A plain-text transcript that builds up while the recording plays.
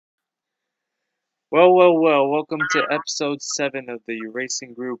Welcome to episode 7 of the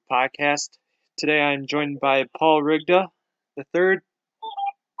Racing Group podcast. Today I'm joined by Paul Rigda, the third.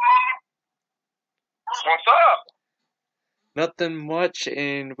 What's up? Nothing much,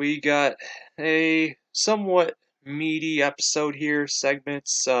 and we got a somewhat meaty episode here,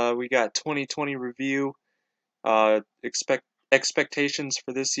 segments. We got 2020 review, expectations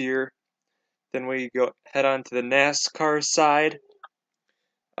for this year. Then we head on to the NASCAR side.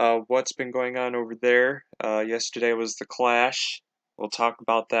 What's been going on over there. Yesterday was the Clash. We'll talk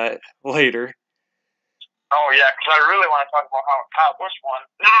about that later. Oh yeah, because I really want to talk about how Kyle Busch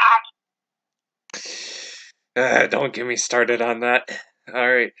won. Don't get me started on that.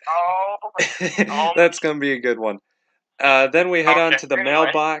 All right. Oh. That's going to be a good one. Then we head on Okay. to the Anyway,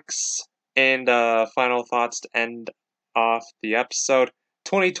 mailbox and final thoughts to end off the episode.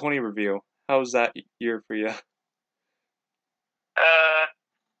 2020 review. How was that year for you?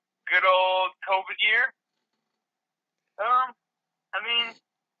 good old COVID year. I mean,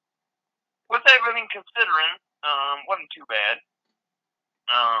 with everything considering, wasn't too bad.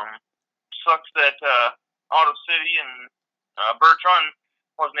 Sucks that Auto City and Birch Run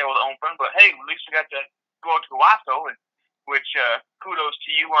wasn't able to open, but hey, at least we got to go out to Owasso, which kudos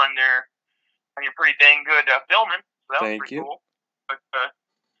to you on your pretty dang good filming. So that was Thank pretty you. cool. But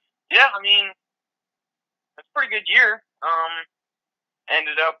yeah, I mean, it's a pretty good year.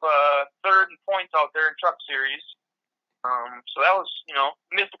 Ended up third in points out there in Truck Series. So that was,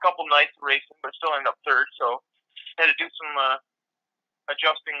 missed a couple nights of racing, but still ended up third. So had to do some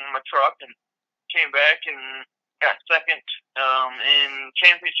adjusting my truck and came back and got second in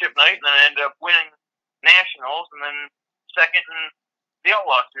championship night, and then I ended up winning nationals and then second in the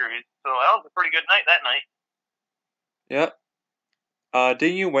Outlaw Series. So that was a pretty good night that night. Yep.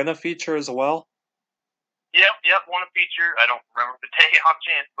 Didn't you win a feature as well? Yep, won a feature. I don't remember the day off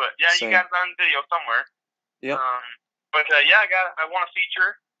chance, but yeah, Same. You got it on video somewhere. Yep. But yeah, I won a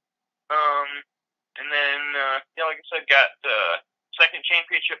feature. And then like I said, got second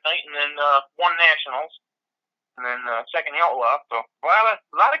championship night, and then won nationals, and then second Outlaw. So a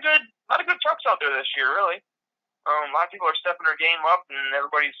lot of good trucks out there this year, really. A lot of people are stepping their game up, and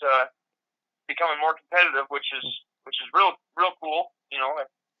everybody's becoming more competitive, which is real cool.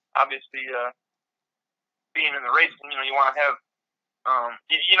 Obviously, being in the racing, you want to have,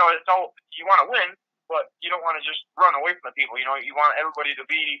 it's all, you want to win, but you don't want to just run away from the people. You want everybody to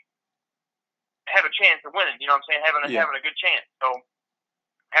have a chance of winning. You know what I'm saying? Having a good chance. So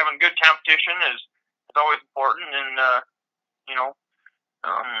having good competition is always important, and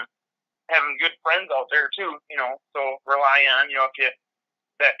having good friends out there too. So rely on if you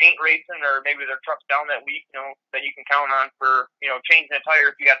that ain't racing, or maybe their truck's down that week. That you can count on for changing a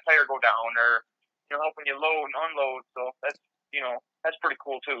tire if you got a tire go down, or helping you load and unload. So that's pretty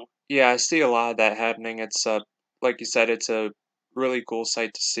cool too. Yeah, I see a lot of that happening. It's like you said, it's a really cool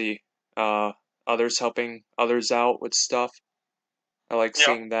sight to see. Others helping others out with stuff. I like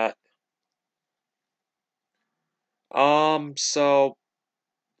seeing that. So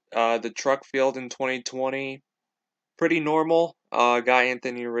the truck field in 2020, pretty normal. Got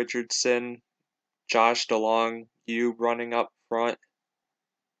Anthony Richardson, Josh DeLong, you running up front.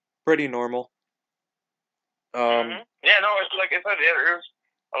 Pretty normal. Yeah, no, it's like I said, there's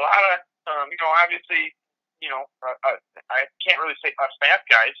a lot of, obviously, I can't really say us fast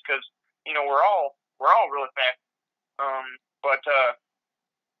guys because we're all really fast. But the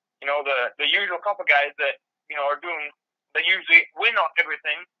usual couple guys that are doing, they usually win on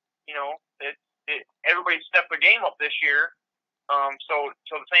everything. Everybody stepped their game up this year. So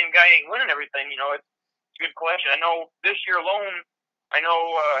the same guy ain't winning everything. It's a good question. I know this year alone,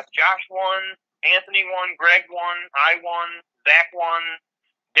 Josh won, Anthony won, Greg won, I won, Zach won,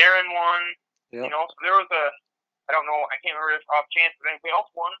 Darren won. Yep. So there was I don't know, I can't remember if off chance if anybody else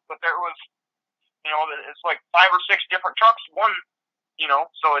won, but there was, it's like 5 or 6 different trucks won.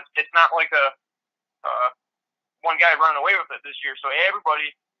 So it's not like a one guy running away with it this year. So everybody,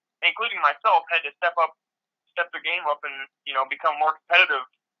 including myself, had to step their game up, and become more competitive.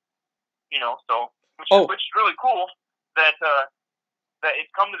 So which is really cool that it's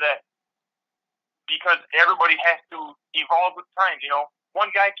come to that, because everybody has to evolve with times. One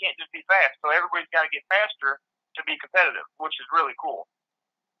guy can't just be fast, so everybody's got to get faster to be competitive, which is really cool.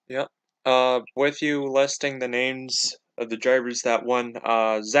 Yep. With you listing the names of the drivers that won,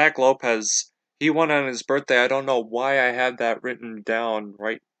 Zach Lopez, he won on his birthday. I don't know why I had that written down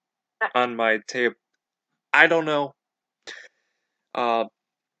right on my tape. I don't know.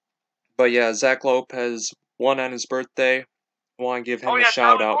 But yeah, Zach Lopez won on his birthday. Want to give him a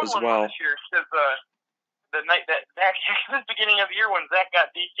shout out as well. This year, because the night that Zach, the beginning of the year when Zach got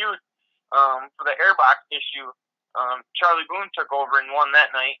DQ'd, for the airbox issue. Charlie Boone took over and won that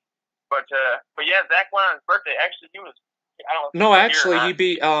night. But yeah, Zach won on his birthday. Actually, he was. I don't know if No, he was here or actually,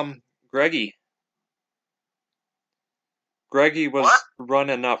 he not. beat Greggy. Greggy What? was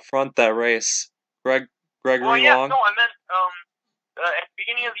running up front that race. Well, Gregory yeah, Long. no, I meant at the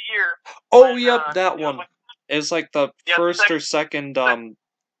beginning of the year Oh, when yep, that it was one. like It's like the yeah, first or second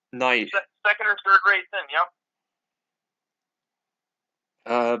night. second or third race in.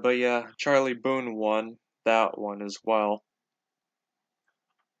 Yep. But yeah, Charlie Boone won that one as well.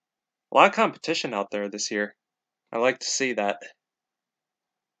 A lot of competition out there this year. I like to see that.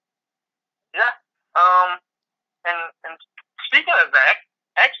 Yeah. And speaking of Zach,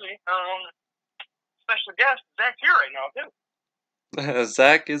 actually, special guest Zach's here right now too.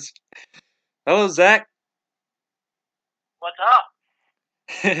 Zach is. Hello, Zach. What's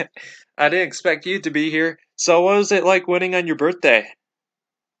up? I didn't expect you to be here. So, what was it like winning on your birthday?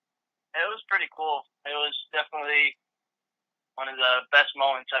 It was pretty cool. It was definitely one of the best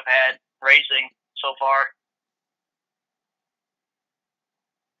moments I've had racing so far.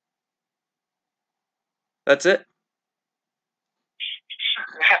 That's it?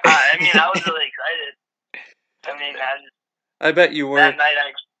 I mean, I was really excited. I mean, I bet you that were.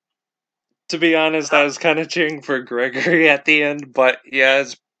 night To be honest, I was kind of cheering for Gregory at the end, but yeah,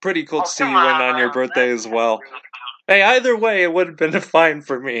 it's pretty cool to oh, see come you win on. on your birthday That's as well. Hey, either way, it would have been fine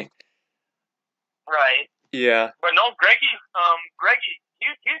for me. right. Yeah. But no, Greggy,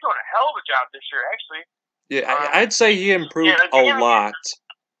 he's doing a hell of a job this year, actually. Yeah, I'd say he Yeah, improved at the a beginning of the year, lot.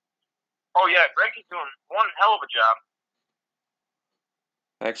 oh yeah, Greggy's doing one hell of a job.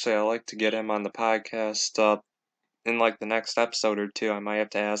 Actually, I like to get him on the podcast in like the next episode or two. I might have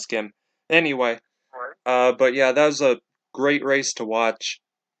to ask him. Anyway, Right. but yeah, that was a great race to watch.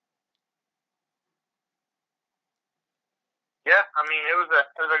 Yeah, I mean, it was a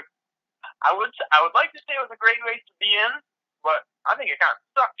I would like to say it was a great race to be in, but I think it kind of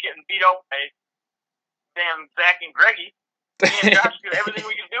sucked getting beat out by damn Zach and Greggy. Me and Josh did everything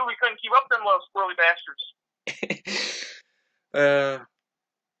we could do. We couldn't keep up them little squirrely bastards. uh,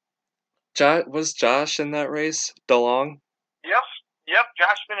 was Josh in that race? DeLong? Yep, yep.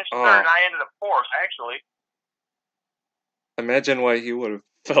 Josh finished third, Oh, and I ended up fourth, actually. imagine what he would have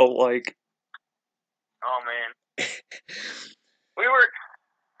felt like. Oh man, we were.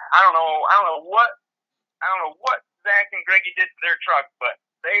 I don't know what Zach and Greggy did to their truck, but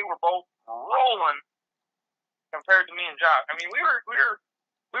they were both rolling compared to me and Josh. I mean, we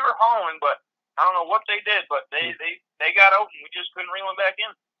were hauling, but I don't know what they did, but they got out and we just couldn't reel them back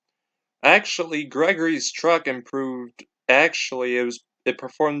in. Actually, Gregory's truck improved. Actually, it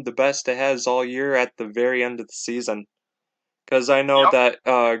performed the best it has all year at the very end of the season. Because I know Yep.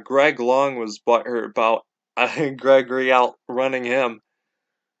 that Greg Long was butthurt about Gregory outrunning him.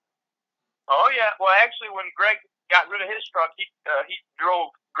 Oh yeah. Well, actually, when Greg got rid of his truck, he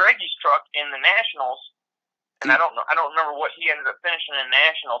drove Greggy's truck in the Nationals, and I don't remember what he ended up finishing in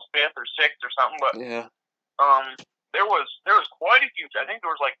Nationals, fifth or sixth or something. But Yeah, there was quite a few. I think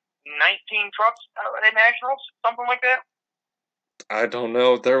there was like 19 trucks at Nationals, something like that. I don't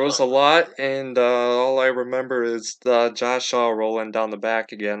know. There was a lot, and all I remember is Josh Shaw rolling down the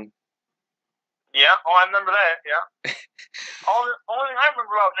back again. Yeah. Oh, I remember that. Yeah. The only thing I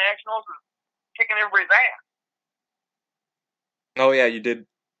remember about Nationals is kicking everybody's ass. Oh yeah, you did.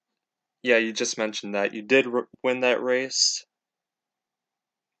 Yeah, you just mentioned that. You did win that race.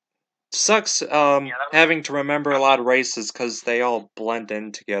 Sucks Yeah. having to remember a lot of races because they all blend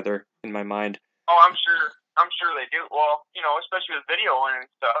in together in my mind. Oh, I'm sure. I'm sure they do. Well, especially with video and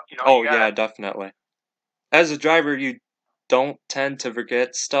stuff. Oh You gotta. yeah, definitely. As a driver, you don't tend to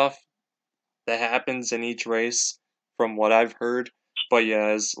forget stuff that happens in each race from what I've heard. But yeah,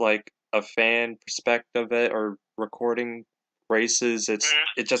 as like a fan perspective of it or recording races, it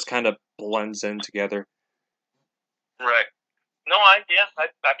just kind of blends in together. Right. No, I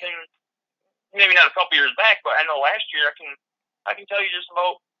can maybe not a couple years back, but I know last year I can tell you just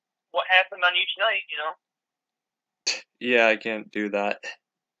about what happened on each night. Yeah, I can't do that.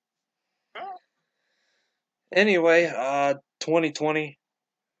 Hmm. Anyway, 2020,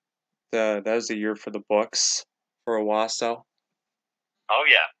 that was the year for the books for Owasso. Oh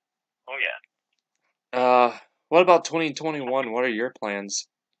yeah. Oh yeah. What about 2021? What are your plans?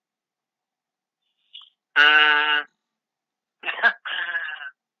 Um,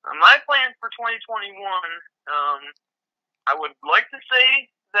 my plan for 2021, I would like to say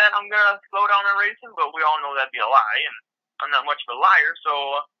that I'm gonna slow down on racing, but we all know that'd be a lie, and I'm not much of a liar, so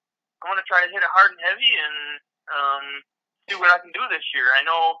I'm gonna try to hit it hard and heavy and see what I can do this year. I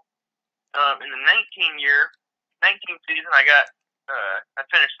know in the 19 season, I got I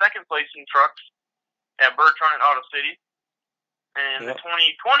finished second place in trucks at Bertrand and Auto City. And the Yep.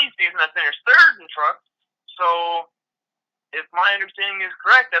 2020 season, I finished third in trucks. So, if my understanding is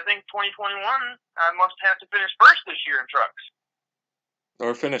correct, I think 2021 I must have to finish first this year in trucks.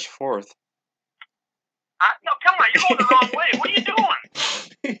 Or finish fourth. No, come on, you're going the wrong way. What are you doing?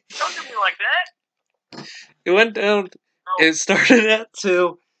 Don't do me like that. It went down. So, It started at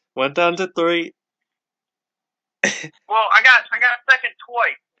 2, went down to 3. well, I got second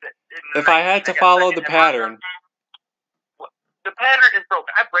twice. If I had to follow the pattern, the pattern is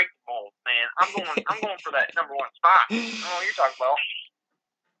broken. I break the mold, man. I'm going for that number one spot. I don't know what you're talking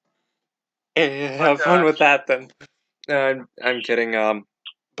about. have fun with that then. I'm kidding.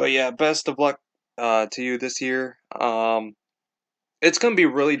 But yeah, best of luck to you this year. It's gonna be a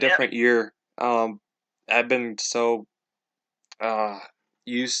really different year. I've been so uh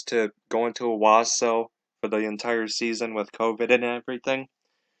used to going to a Owasso for the entire season with COVID and everything.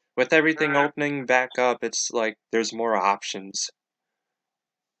 With everything opening back up, it's like there's more options.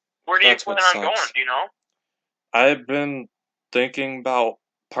 Where do you That's plan what on going? sucks. Do you know? I've been thinking about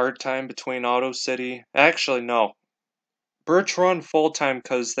part-time between Auto City. Actually, no. Birch Run full-time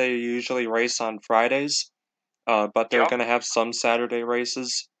because they usually race on Fridays, but they're Yep. gonna have some Saturday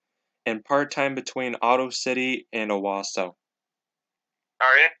races. And part-time between Auto City and Owasso.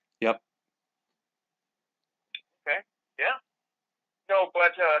 Are you? Yep. Okay. Yeah. No,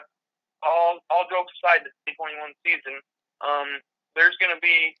 but all jokes aside, the 2021 season, there's gonna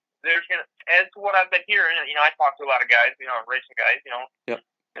be as to what I've been hearing. You know, I talk to a lot of guys, you know, racing guys, you know, Yep.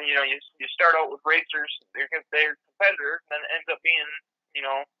 and you know, you start out with racers, they're competitors, and then it ends up being, you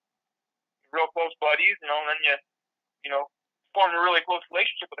know, real close buddies, you know, and then you know, form a really close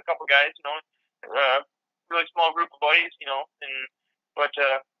relationship with a couple guys, you know, really small group of buddies, you know, and but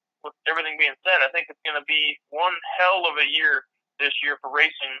with everything being said, I think it's going to be one hell of a year this year for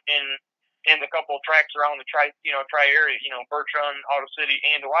racing in the couple of tracks around the tri area, you know, Bertrand, Auto City,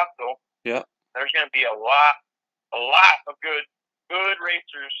 and Owasso. Yep. There's going to be a lot of good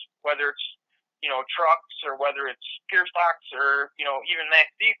racers, whether it's you know trucks or whether it's pure stocks or you know even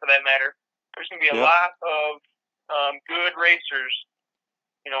Max D for that matter. There's going to be a Yep. lot of good racers,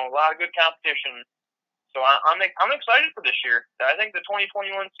 you know, a lot of good competition. So I'm excited for this year. I think the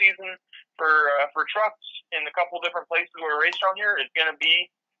 2021 season for trucks in a couple different places where we race around here is going to be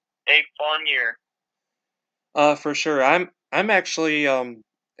a fun year. For sure. I'm actually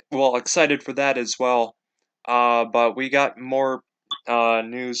well excited for that as well. But we got more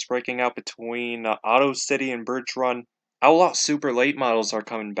news breaking out between Auto City and Birch Run. Outlaw Super Late models are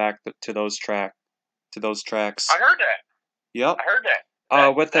coming back to those tracks. I heard that. Yep. I heard that.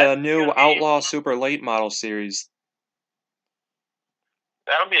 With the new Outlaw Super Late model series.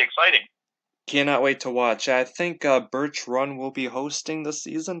 That'll be exciting. Cannot wait to watch. I think Birch Run will be hosting the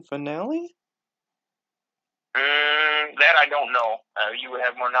season finale. That I don't know. You would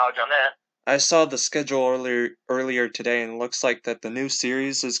have more knowledge on that. I saw the schedule earlier today, and it looks like that the new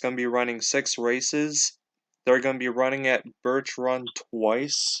series is going to be running 6 races. They're going to be running at Birch Run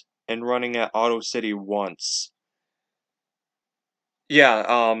twice and running at Auto City once. Yeah,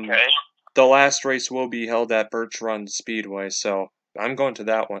 Okay. the last race will be held at Birch Run Speedway, so I'm going to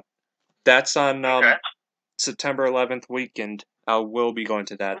that one. That's on Okay. September 11th weekend. I will be going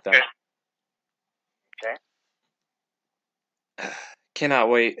to that then. Okay. Okay. Cannot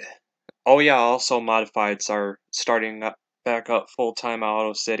wait. Oh yeah, also modifieds are starting up back up full-time at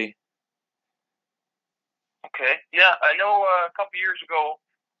Auto City. Okay. Yeah, I know a couple years ago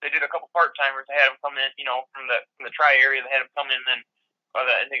they did a couple part timers. They had them come in, you know, from the tri area. They had them come in, and then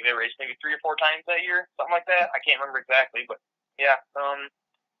I think they raced maybe 3 or 4 times that year, something like that. I can't remember exactly, but yeah.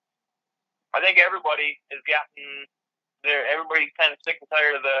 I think everybody has gotten there. Everybody's kind of sick and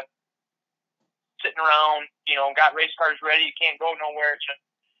tired of the sitting around. You know, got race cars ready. You can't go nowhere.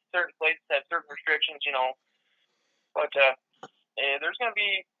 Certain places have certain restrictions, you know. But there's going to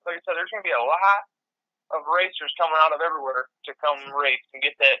be, like I said, there's going to be a lot of racers coming out of everywhere to come race and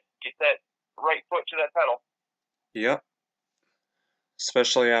get that right foot to that pedal. Yep.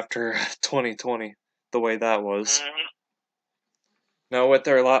 Especially after 2020, the way that was. Mm-hmm. Now with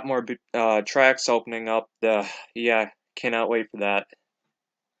there are a lot more tracks opening up, yeah, cannot wait for that.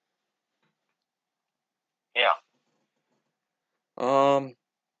 Yeah.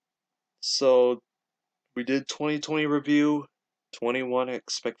 So we did 2020 review, 21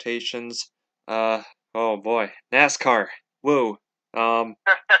 expectations. Oh boy, NASCAR. Woo. The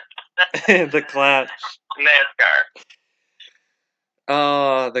Clash.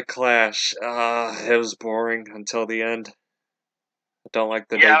 NASCAR. The Clash. It was boring until the end. I don't like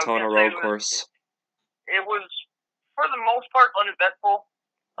the Yeah, I was Daytona gonna say road course. it was for the most part uneventful.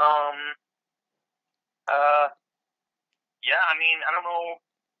 Um, yeah, I mean, I don't know.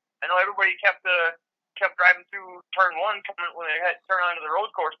 I know everybody kept driving through turn one coming when they had to turn onto the road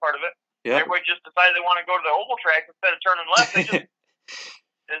course part of it. Yep. Everybody just decided they want to go to the oval track instead of turning left. They just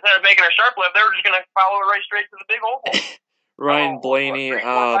instead of making a sharp left, they were just going to follow right straight to the big oval. Ryan What, Blaney, three,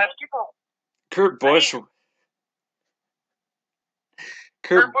 four, five people. Kurt Busch.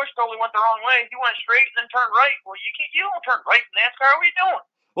 Kurt Busch totally went the wrong way. He went straight and then turned right. Well, you don't turn right in NASCAR. What are you doing?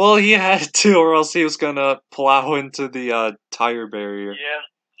 Well, he had to, or else he was gonna plow into the tire barrier. Yeah,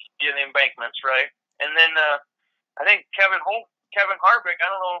 the embankments, right? And then I think Kevin Harvick. I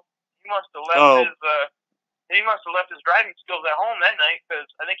don't know. He must have left his driving skills at home that night because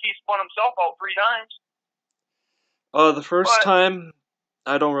I think he spun himself out 3 times. The first time,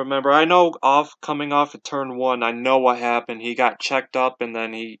 I don't remember. I know coming off of turn 1, I know what happened. He got checked up, and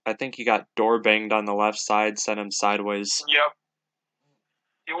then I think he got door banged on the left side, sent him sideways. Yep.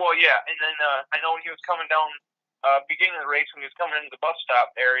 Well, yeah, and then I know when he was coming down, beginning of the race, when he was coming into the bus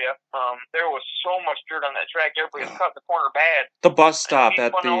stop area, there was so much dirt on that track. Everybody was cutting the corner bad. The bus stop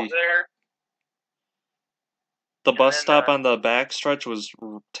at the bus stop on the backstretch was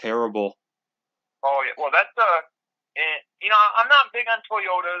terrible. Oh yeah, well that's I'm not big on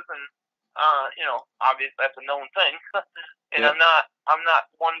Toyotas, and obviously that's a known thing. And yep. I'm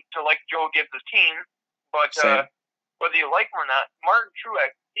not one to like Joe Gibbs' team, but whether you like him or not, Martin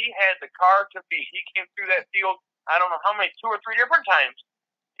Truex, he had the car to beat. He came through that field, I don't know how many, 2 or 3 different times.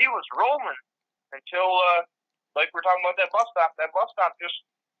 He was rolling until, like we're talking about that bus stop. That bus stop just,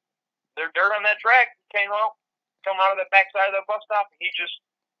 there's dirt on that track. He come out of the backside of that bus stop, and he just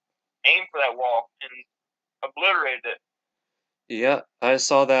aimed for that wall and obliterated it. Yeah, I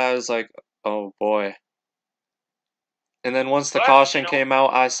saw that. I was like, oh boy. And then once the caution came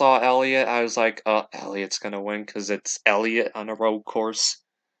out, I saw Elliott. I was like, Elliott's going to win because it's Elliott on a road course.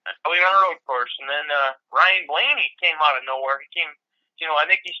 Elliott on a road course. And then Ryan Blaney came out of nowhere. He came, I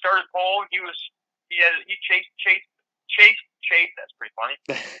think he started pole. He chased, that's pretty funny.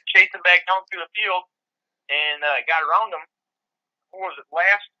 Chased him back down through the field and got around him. What was it,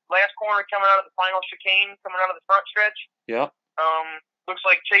 last corner coming out of the final chicane, coming out of the front stretch? Yep. Looks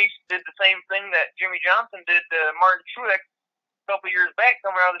like Chase did the same thing that Jimmy Johnson did to Martin Truex a couple years back,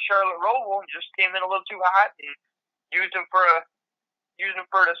 coming out of the Charlotte Roval, and just came in a little too hot and used him for an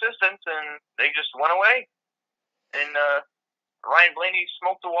assistance, and they just went away. And Ryan Blaney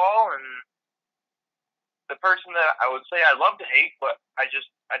smoked the wall, and the person that I would say I love to hate, but I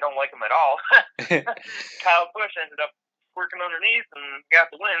don't like him at all. Kyle Busch ended up working underneath and got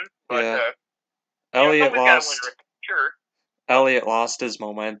the win, but Elliott lost. Win, sure. Elliott lost his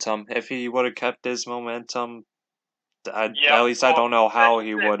momentum. If he would have kept his momentum, at least I don't know how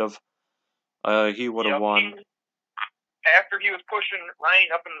he would have. He would have won. After he was pushing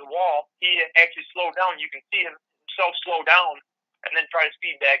Ryan up into the wall, he actually slowed down. You can see himself slow down and then try to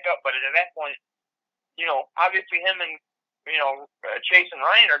speed back up. But at that point, obviously him and Chase and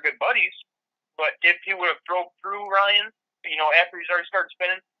Ryan are good buddies. But if he would have drove through Ryan, after he's already started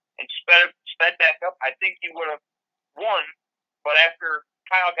spinning and sped back up, I think he would have won. But after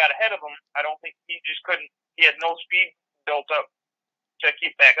Kyle got ahead of him, I don't think he just couldn't. He had no speed built up to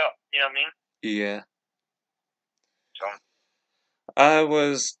keep back up. You know what I mean? Yeah. So I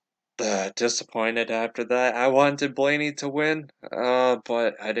was disappointed after that. I wanted Blaney to win,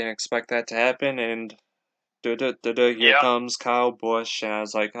 but I didn't expect that to happen. And here comes Kyle Busch, and I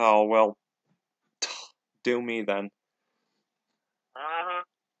was like, oh well, do me then.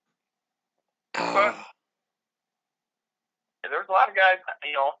 There's a lot of guys,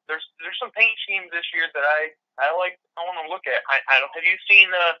 there's some paint schemes this year that I like. I want to look at. I don't. Have you seen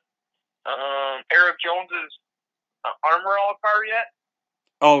Eric Jones's Armor All car yet?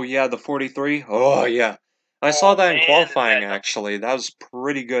 Oh yeah, the 43. Oh yeah, I saw that in qualifying. Actually, that was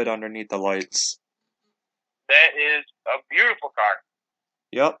pretty good underneath the lights. That is a beautiful car.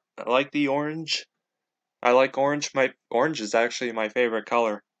 Yep, I like the orange. I like orange. Orange is actually my favorite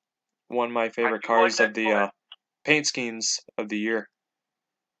color. One of my favorite cars of the paint schemes of the year.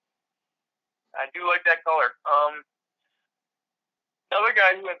 I do like that color. Another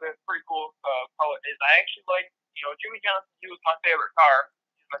guy who has a pretty cool color is I actually like, Jimmy Johnson. He was my favorite car.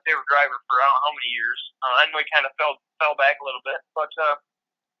 He's my favorite driver for I don't know how many years. I know he kind of fell back a little bit, but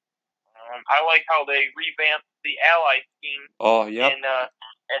I like how they revamped the Ally scheme. Oh, yep. And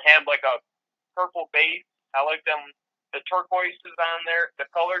have like a purple base. I like them. The turquoise is on there. The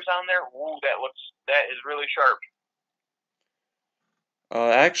colors on there. Ooh, that is really sharp.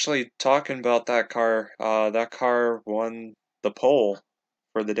 Actually, talking about that car won the pole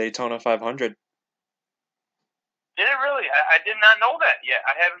for the Daytona 500. Did it really? I did not know that yet.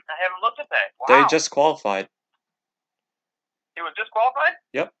 I haven't looked at that. They Wow. just qualified. It was disqualified?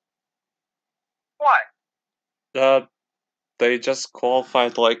 Yep. Why? Uh, they just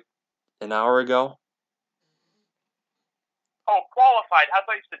qualified like an hour ago. Oh, qualified. I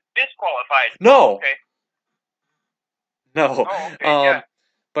thought you said disqualified. No, Oh, okay. no. Oh, okay. Yeah.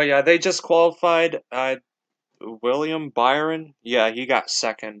 But yeah, they just qualified. William Byron. Yeah, he got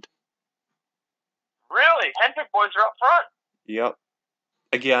second. Really? Hendrick boys are up front. Yep.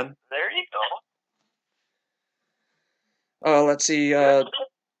 Again. There you go. Let's see.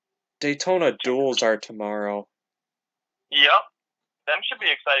 Daytona duels are tomorrow. Yep. Them should be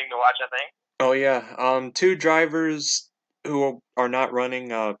exciting to watch, I think. Oh yeah. Two drivers who are not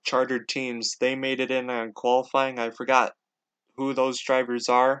running chartered teams. They made it in on qualifying. I forgot who those drivers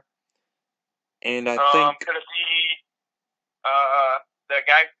are, and I think Could it be the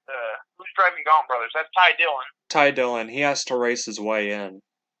guy who's driving Gaunt Brothers? That's Ty Dillon. Ty Dillon. He has to race his way in.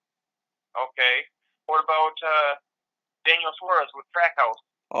 Okay. What about Daniel Suarez with Trackhouse?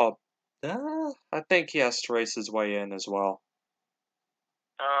 Oh, I think he has to race his way in as well.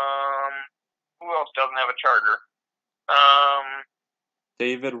 Who else doesn't have a charter?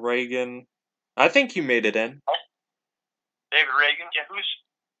 David Reagan. I think he made it in. David Reagan. Yeah, who's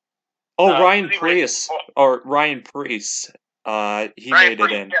Oh, Ryan who's he racing? Preece. Or Ryan Preece. He Ryan made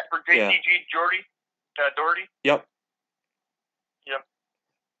Preece, it in. yeah, for Yeah. JTG Doherty. Yep. Yep.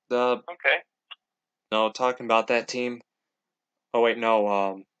 The Okay. No, talking about that team. Oh wait,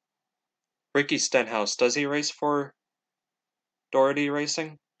 no. Ricky Stenhouse. Does he race for Doherty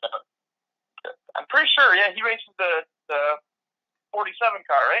Racing? I'm pretty sure. Yeah, he races the 47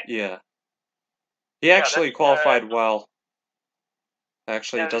 car, right? Yeah. He actually qualified well.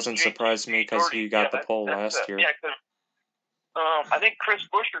 Actually, yeah, it doesn't surprise me because he got the pole last year. Yeah, because I think Chris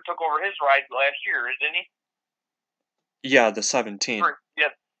Buescher took over his ride last year, didn't he? Yeah, the 17. Yeah,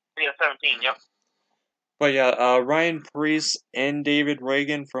 17. Yep. But yeah, Ryan Preece and David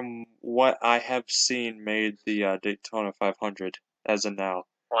Reagan, from what I have seen, made the Daytona 500 as of now.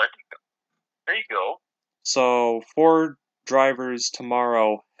 Well, there you go. So 4 drivers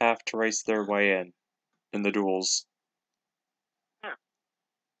tomorrow have to race their way in the duels.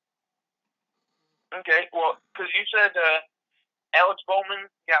 Okay, well, because you said Alex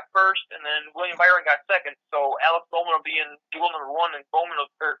Bowman got first, and then William Byron got second. So Alex Bowman will be in duel number 1, and Bowman will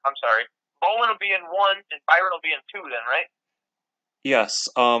be in 1, and Byron will be in 2. Then, right?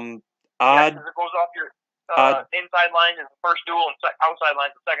 Yes. Yeah, because it goes off your inside line is the first duel, and outside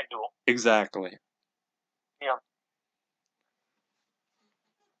line is the second duel. Exactly. Yeah.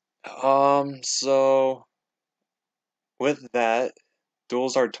 So with that,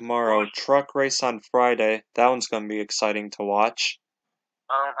 duels are tomorrow. Truck race on Friday. That one's gonna be exciting to watch.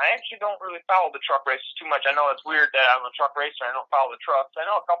 I actually don't really follow the truck races too much. I know it's weird that I'm a truck racer. I don't follow the trucks. I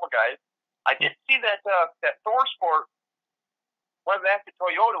know a couple guys. I did see that Thor Sport went back to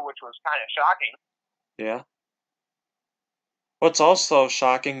Toyota, which was kind of shocking. Yeah. What's also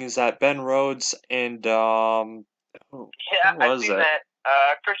shocking is that Ben Rhodes and who I've was seen it? that.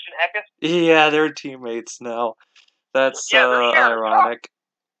 Christian Eckes. Yeah, they're teammates now. That's they're sharing a truck. ironic.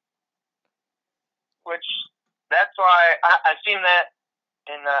 Which that's why I seen that,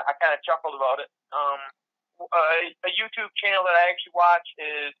 and I kind of chuckled about it. A YouTube channel that I actually watch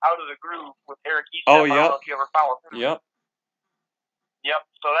is Out of the Groove with Eric Eastep. Oh, I don't know if you ever follow him. Yep. Yep.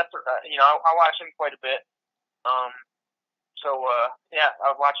 So that's I watch him quite a bit. Yeah, I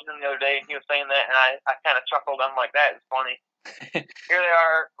was watching him the other day, and he was saying that, and I kind of chuckled. I'm like, that is funny. Here they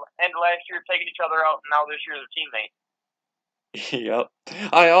are, end of last year, taking each other out, and now this year they're teammates. Yep.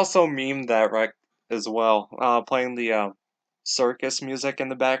 I also memed that right as well. Playing the circus music in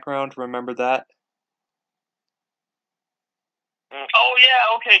the background. Remember that? Oh yeah.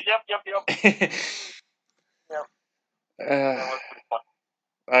 Okay. Yep. Yep.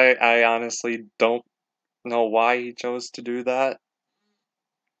 I honestly don't know why he chose to do that.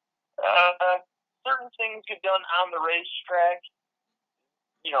 Certain things get done on the racetrack,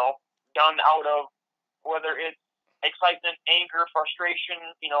 done out of whether it's excitement, anger, frustration,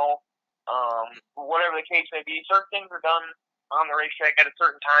 whatever the case may be. Certain things are done on the racetrack at a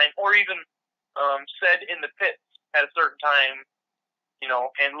certain time, or even said in the pits at a certain time,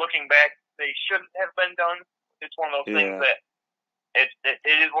 and looking back, they shouldn't have been done. It's one of those things that it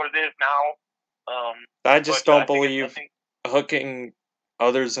is what it is now. I just don't believe hooking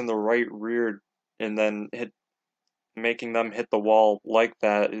others in the right rear and then making them hit the wall like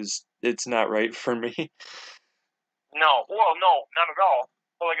that it's not right for me. No, well, no, not at all.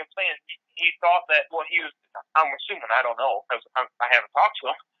 But like I'm saying, he thought that. Well, he was. I'm assuming. I don't know because I haven't talked to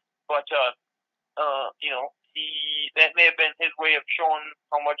him. But that may have been his way of showing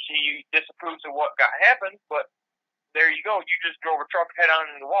how much he disapproves of what got happened. But there you go. You just drove a truck head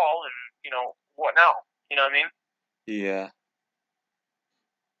on the wall, and what now? You know what I mean? Yeah.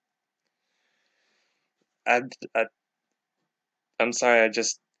 I, I, I'm sorry, I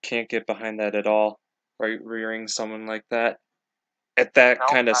just can't get behind that at all. Right, rearing someone like that at that No,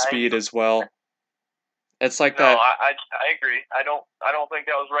 kind of speed as well. It's like that. I agree. I don't think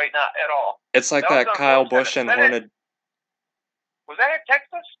that was right, not at all. It's like That was that on Kyle what was Busch and that at? Hornet. Was that at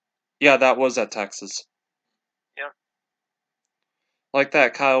Texas? Yeah, that was at Texas. Yeah. Like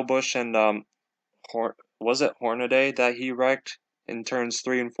that Kyle Busch and was it Hornaday that he wrecked in turns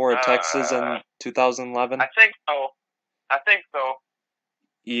 3 and 4 at Texas in Uh, 2011? I think so. I think so.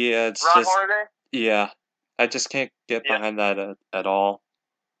 Yeah, it's Ron just Hornaday? yeah. I just can't get Yeah. behind that at all.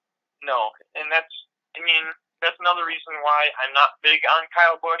 No, and I mean, that's another reason why I'm not big on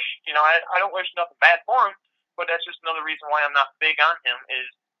Kyle Busch. I don't wish nothing bad for him, but that's just another reason why I'm not big on him. Is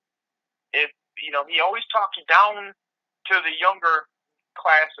if he always talks down to the younger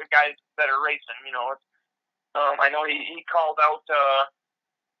class of guys that are racing. I know he called out.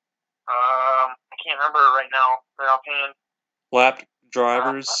 I can't remember right now. Right offhand. Lap Uh,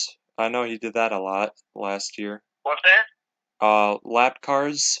 drivers, I know he did that a lot last year. what's that? Lap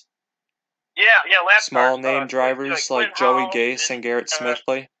cars, Yeah, lap cars. small name Like drivers Quinn like Joey House Gase and and Garrett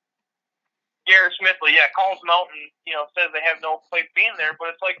Smithley. Garrett Smithley. Yeah, calls them out and says they have no place being there. But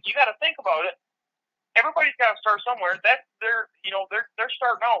it's like you got to think about it. Everybody's got to start somewhere. That's they're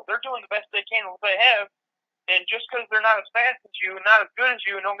starting out. They're doing the best they can with what they have. And just because they're not as fast as you, not as good as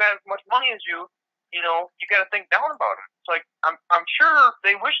you, and don't got as much money as you, you got to think down about them. It's like I'm sure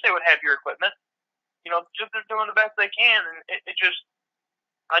they wish they would have your equipment. Just they're doing the best they can, and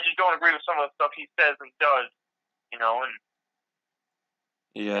I just don't agree with some of the stuff he says and does. And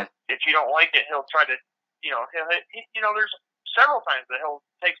Yeah, if you don't like it, he'll try to, there's several times that he'll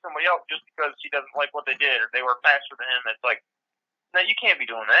take somebody out just because he doesn't like what they did or they were faster than him. It's like, no, you can't be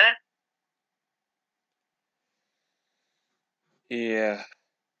doing that. yeah.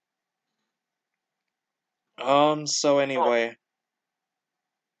 So So, anyway,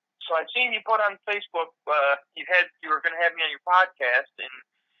 so I seen you put on Facebook. You were going to have me on your podcast, and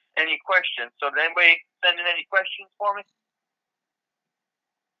any questions? So did anybody send in any questions for me?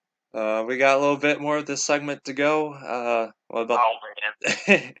 we got a little bit more of this segment to go. What about Oh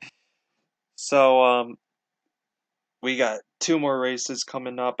man. so we got 2 more races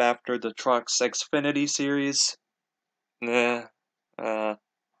coming up after the Trucks Xfinity Series. Nah,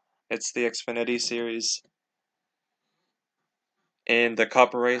 it's the Xfinity Series. And the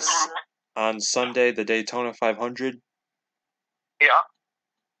Cup race on Sunday, the Daytona 500. Yeah.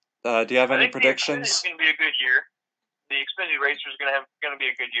 Do you have I any think the Xfinity is predictions? going to be a good year. The Xfinity racer is going to be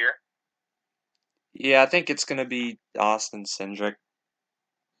a good year. Yeah, I think it's gonna be Austin Cindric.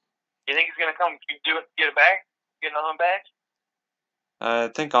 You think he's going to come get it back, get another one back? I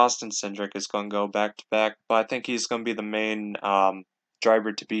think Austin Cindric is gonna go back to back, but I think he's gonna be the main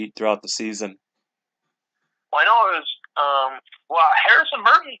driver to beat throughout the season. Well, I know it was. Harrison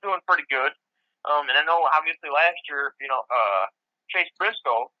Burton's doing pretty good. And I know obviously last year, Chase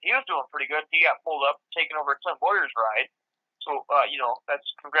Briscoe, he was doing pretty good. He got pulled up, taking over Clint Boyer's ride. So, that's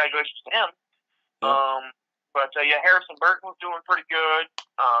congratulations to him. Yep. But yeah, Harrison Burton was doing pretty good.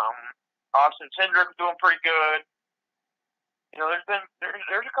 Austin Cindric was doing pretty good.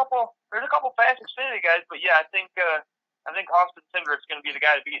 There's a couple fast Xfinity guys, but yeah, I think Austin Cindric's going to be the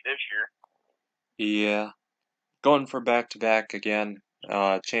guy to beat this year. Yeah. Going for back to back again,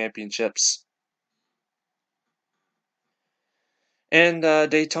 championships. And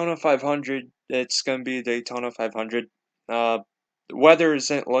Daytona 500, it's gonna be Daytona 500. The weather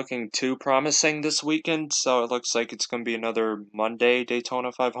isn't looking too promising this weekend, so it looks like it's gonna be another Monday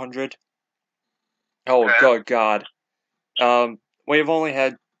Daytona 500. Oh, Okay. good God. We've only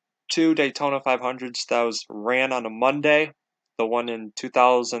had 2 Daytona 500s that was ran on a Monday. The one in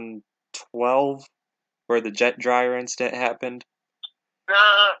 2012, where the jet dryer incident happened.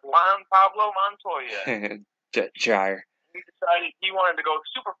 Juan Pablo Montoya. Jet dryer. He decided he wanted to go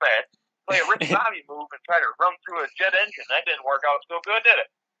super fast, play a Rick Bobby move, and try to run through a jet engine. That didn't work out so good, did it?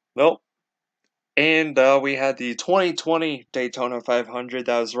 Nope. And we had the 2020 Daytona 500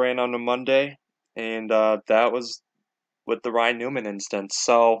 that was ran on a Monday, and that was with the Ryan Newman instance.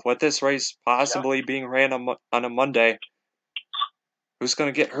 So, with this race Yeah. possibly being ran on a Monday, who's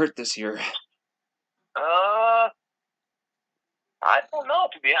going to get hurt this year? I don't know,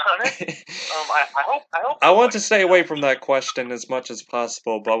 to be honest. I hope. I want to stay away from that question as much as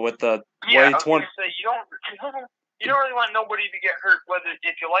possible, but with the Yeah, way I was gonna say you don't you don't really want nobody to get hurt, whether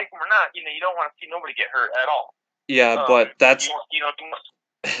if you like them or not. You don't want to see nobody get hurt at all. Yeah, but that's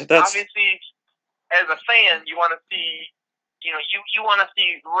that's obviously, as a fan, you want to see, you want to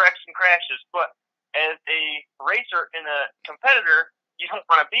see wrecks and crashes, but as a racer and a competitor, you don't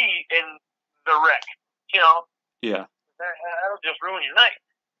want to be in the wreck. Yeah. That'll just ruin your night.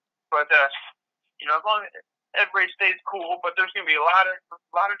 But as long as everybody stays cool, but there's going to be a lot of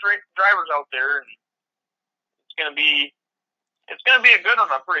drivers out there, and it's going to be a good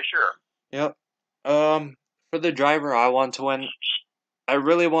one. I'm pretty sure. Yep. For the driver I want to win, I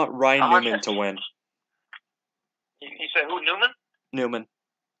really want Ryan Newman to win. You said who? Newman? Newman.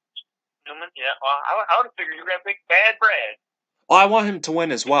 Yeah. Well, I would have figured you were gonna pick Bad Brad. Well, I want him to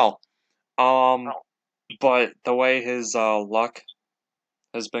win as well. But the way his luck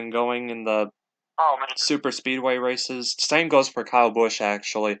has been going in the super speedway races, same goes for Kyle Busch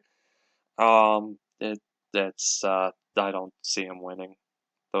actually. It's I don't see him winning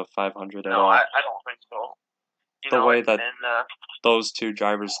the 500 at all. I don't think so. The way that those two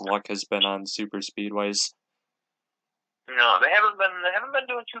drivers' luck has been on super speedways. No, they haven't been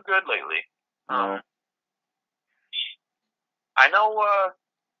doing too good lately. No. I know.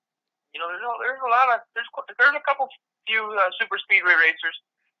 There's a couple few super speedway racers.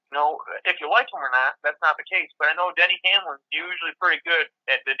 If you like them or not, that's not the case. But I know Denny Hamlin's usually pretty good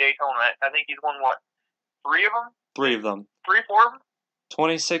at the Daytona. I think he's won what, 3 of them? 3 of them. 3, 4 of them.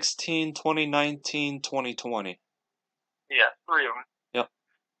 2016, 2019, 2020. Yeah, 3 of them. Yep.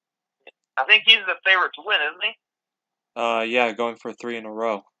 I think he's the favorite to win, isn't he? Yeah, going for 3 in a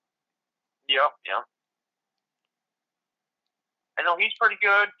row. Yep. I know he's pretty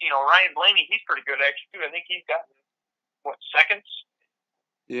good. Ryan Blaney, he's pretty good actually too. I think he's got seconds.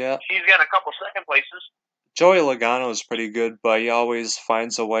 Yeah. He's got a couple second places. Joey Logano is pretty good, but he always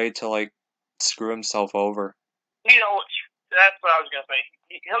finds a way to screw himself over. That's what I was gonna say.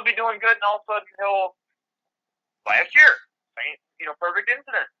 He'll be doing good, and all of a sudden last year, perfect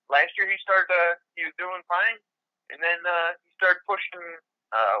incident. Last year he was doing fine, and then he started pushing.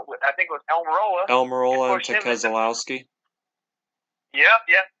 I think it was Almirola into Keselowski. Yeah.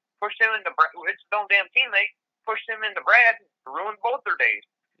 Pushed him into his own damn teammate. Pushed him into Brad. Ruined both their days.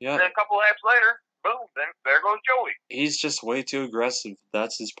 Yeah. And then a couple laps later, boom, then there goes Joey. He's just way too aggressive.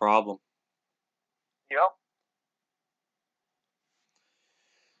 That's his problem. Yep.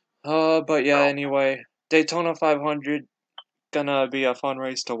 But yeah, anyway, Daytona 500 gonna be a fun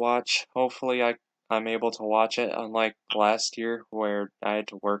race to watch. Hopefully I'm able to watch it, unlike last year where I had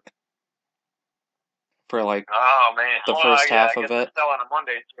to work for the first half of it. On a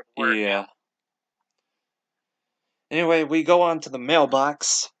Monday, yeah. Anyway, we go on to the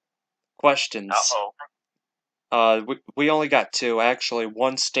mailbox questions. We only got 2, actually,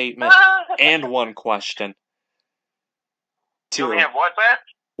 1 statement and 1 question. 2. You only have what's that?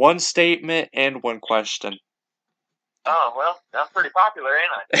 1 statement and 1 question. Oh, well, that's pretty popular,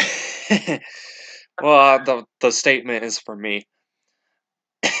 ain't I? Well, the statement is for me.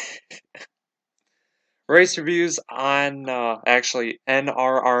 Race reviews on, actually,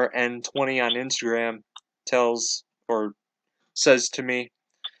 NRRN20 on Instagram says to me,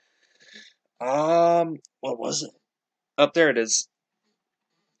 what was it? Up there it is.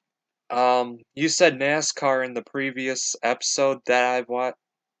 You said NASCAR in the previous episode that I've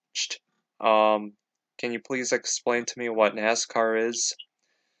watched. Can you please explain to me what NASCAR is?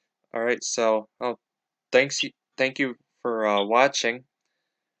 Alright, so, thank you for, watching.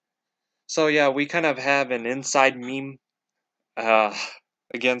 So yeah, we kind of have an inside meme,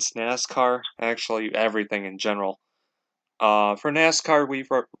 against NASCAR, actually everything in general. For NASCAR, we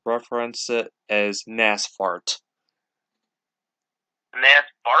reference it as NASFART.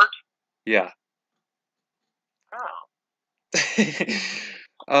 NASFART? Yeah. Oh.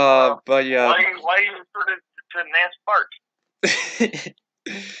 But yeah. Why you refer to NASFART?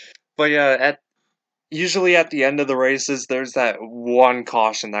 But yeah, usually at the end of the races, there's that one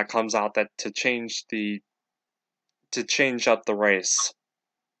caution that comes out to change up the race.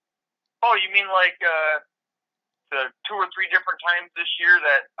 Oh, you mean the 2 or 3 different times this year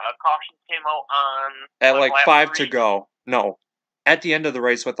that cautions came out on at 5 to go? No. At the end of the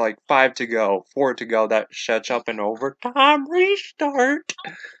race with 5 to go, 4 to go, that shuts up an overtime restart.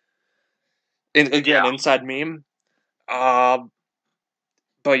 Again, inside meme.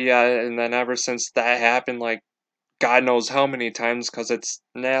 But yeah, and then ever since that happened, God knows how many times, because it's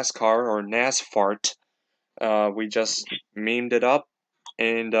NASCAR or NASFART, we just memed it up,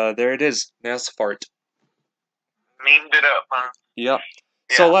 and there it is, NASFART. Memed it up, huh? Yep.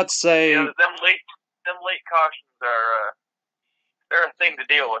 Yeah. So let's say them late cautions are they're a thing to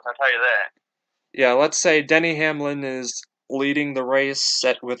deal with. I'll tell you that. Yeah, let's say Denny Hamlin is leading the race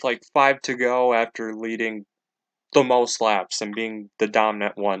with like 5 to go after leading the most laps and being the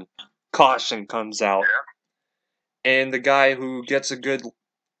dominant one. Caution comes out. Yeah. And the guy who gets a good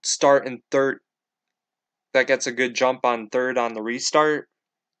start in third, that gets a good jump on third on the restart,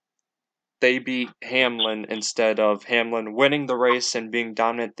 they beat Hamlin instead of Hamlin winning the race and being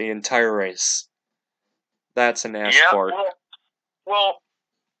dominant the entire race. That's an ass Yeah. fart. Well,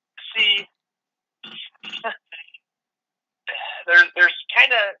 see, there's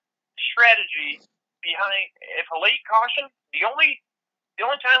kind of strategy behind if a late caution. The only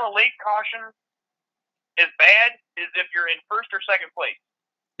time a late caution is bad is if you're in first or second place.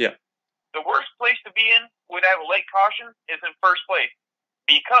 Yeah. The worst place to be in would have a late caution is in first place.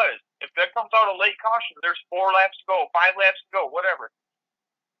 Because if that comes out a late caution, there's 4 laps to go, 5 laps to go, whatever.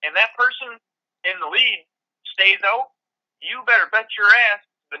 And that person in the lead stays out, you better bet your ass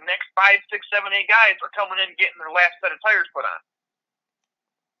the next 5, 6, 7, 8 guys are coming in getting their last set of tires put on.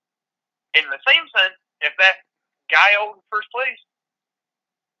 In the same sense, if that guy out in first place,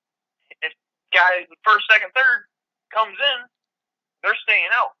 if guys in first, second, third comes in, they're staying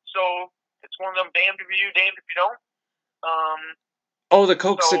out. So it's one of them damned if you do, damned if you don't. Oh, the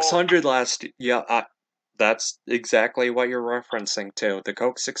Coke 600 last. Yeah, that's exactly what you're referencing to. The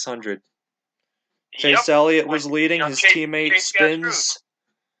Coke 600. Chase Elliott was leading. His teammate spins,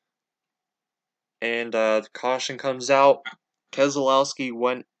 and the caution comes out. Keselowski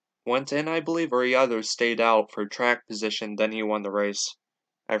went in, I believe, or he either stayed out for track position. Then he won the race.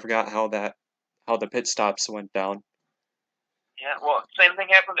 I forgot how the pit stops went down. Yeah, well, same thing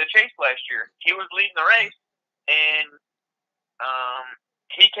happened to Chase last year. He was leading the race, and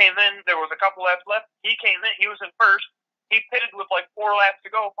he came in. There was a couple laps left. He came in. He was in first. He pitted with like 4 laps to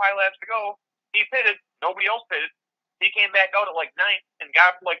go, 5 laps to go. He pitted. Nobody else pitted. He came back out at like 9th and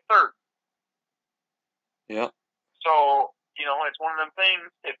got like 3rd. Yeah. So, it's one of them things.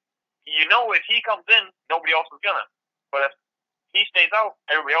 If he comes in, nobody else is gonna. But if he stays out,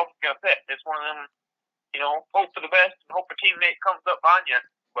 everybody else is gonna pit. It's one of them. Hope for the best and hope a teammate comes up on you.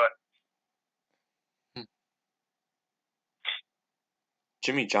 But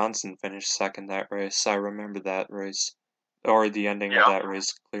Jimmy Johnson finished second that race. I remember that race, or the ending of that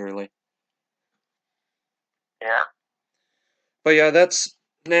race clearly. Yeah. But yeah, that's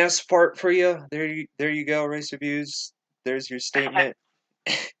NASCAR for you. There you go. Race reviews. There's your statement.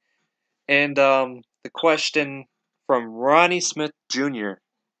 And the question from Ronnie Smith Jr.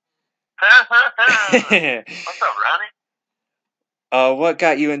 What's up, Ronnie? What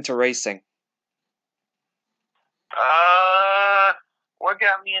got you into racing? What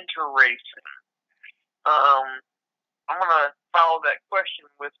got me into racing? I'm gonna follow that question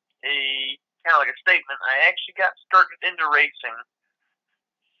with a kind of like a statement. I actually got started into racing.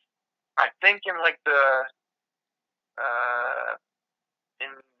 I think in like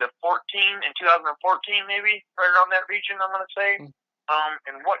in 2014 maybe, right around that region. I'm gonna say.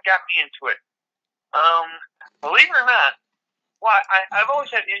 And what got me into it? Believe it or not, well, I've always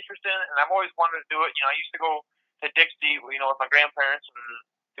had interest in it, and I've always wanted to do it. I used to go to Dixie, with my grandparents, and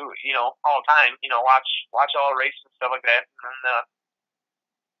do it, all the time. Watch all the races and stuff like that. And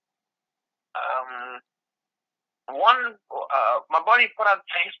my buddy put on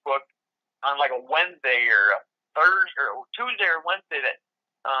Facebook on like a Wednesday or a Thursday or Tuesday or Wednesday that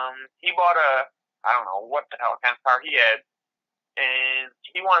he bought I don't know what the hell kind of car he had, and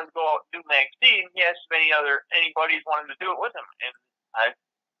he wanted to go out and do Max D, and he asked if any buddies wanted to do it with him, and I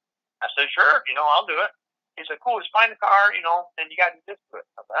said sure, I'll do it. He said cool, just find a car, and you got to do it.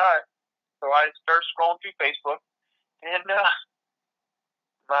 I said all right. So I started scrolling through Facebook, and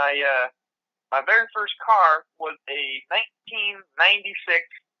my very first car was a 1996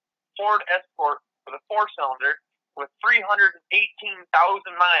 Ford Escort with a 4-cylinder with 318,000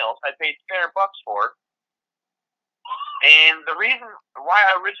 miles. I paid $300 for. And the reason why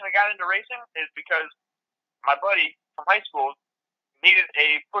I originally got into racing is because my buddy from high school needed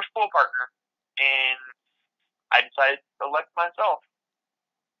a push-pull partner, and I decided to elect myself.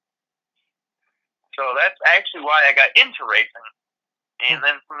 So that's actually why I got into racing. And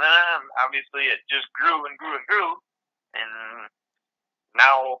then from then on, obviously, it just grew and grew and grew. And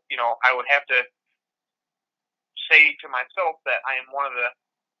now, I would have to say to myself that I am one of the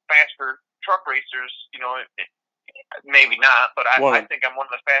faster truck racers. Maybe not, but I think I'm one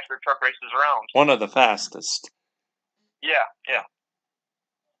of the faster truck racers around. One of the fastest. Yeah.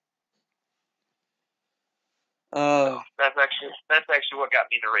 That's actually what got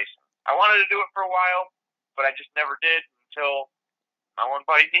me into racing. I wanted to do it for a while, but I just never did until my one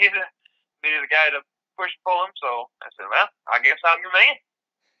buddy needed a guy to push and pull him. So I said, well, I guess I'm your man.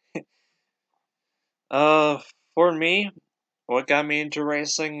 Uh, for me, what got me into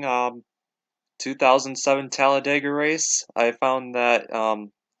racing? 2007 Talladega race. I found that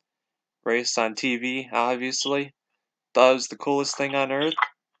race on TV, obviously. Thought it was the coolest thing on earth,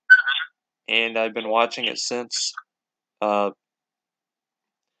 and I've been watching it since. Uh,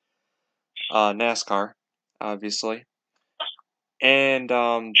 NASCAR, obviously. And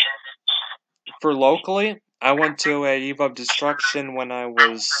for locally, I went to a Eve of Destruction when I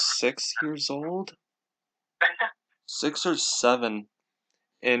was 6 years old, 6 or 7,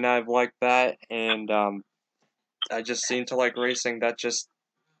 and I've liked that. And I just seem to like racing. That just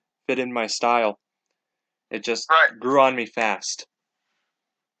fit in my style. It just Right. grew on me fast.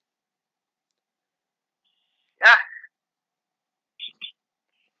 Yeah.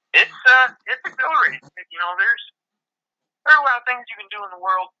 It's a good race. You know, there are a lot of things you can do in the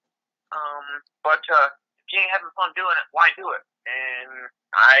world, but if you ain't having fun doing it, why do it? And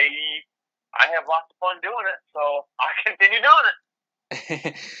I have lots of fun doing it, so I continue doing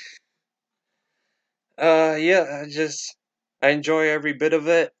it. Yeah, I enjoy every bit of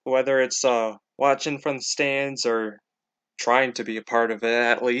it, whether it's watching from the stands or trying to be a part of it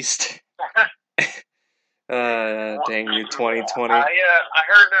at least. Dang you, 2020. I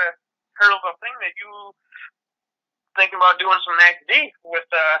heard of a thing that you thinking about doing some XD with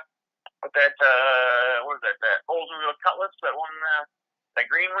that what is that Oldsmobile Cutlass, that one, that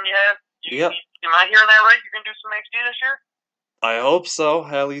green one you have. Yep, Am I hearing that right? You're gonna do some XD this year? I hope so.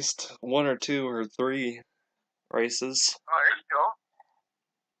 At least 1 or 2 or 3 races. Oh, there you go.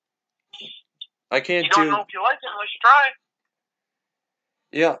 I You can't don't do. know if you like it unless you try.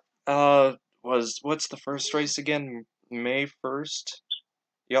 Yeah. What's the first race again? May 1st.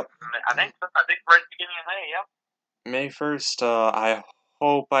 Yep, I think right at the beginning of May. Yep. May 1st. I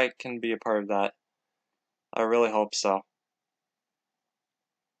hope I can be a part of that. I really hope so.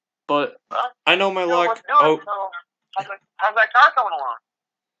 But Well, I know my let's luck. do it. So, how's that car coming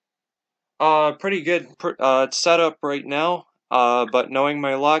along? Pretty good. It's set up right now. But knowing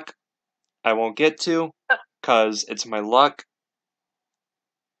my luck, I won't get to, 'cause it's my luck.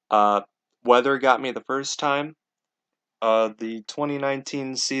 Uh, weather got me the first time. The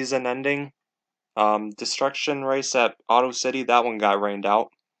 2019 season ending, destruction race at Auto City, that one got rained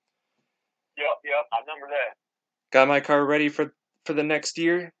out. Yep. I remember that. Got my car ready for the next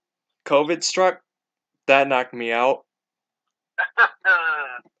year. COVID struck. That knocked me out.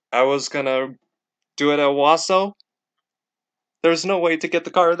 I was gonna do it at Wasso. There's no way to get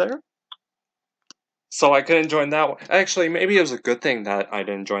the car there. So I couldn't join that one. Actually, maybe it was a good thing that I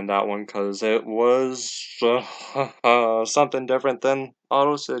didn't join that one, because it was something different than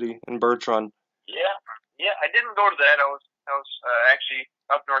Auto City and Bertrand. Yeah. I didn't go to that. I was actually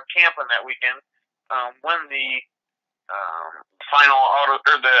up north camping that weekend. When the final auto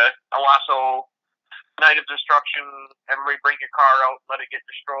or the Owasso Night of Destruction, everybody bring your car out, let it get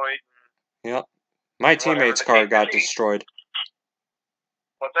destroyed, Yep. My and whatever teammate's the car case may got be. destroyed.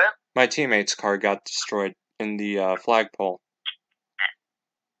 What's that? My teammate's car got destroyed in the flagpole.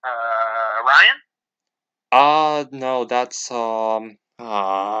 Ryan? No, that's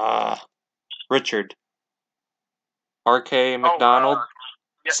Richard. RK Oh, McDonald,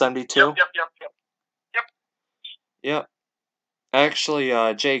 yep, 72. yep. Yep.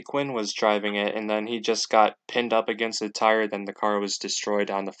 Actually, Jay Quinn was driving it, and then he just got pinned up against a tire, then the car was destroyed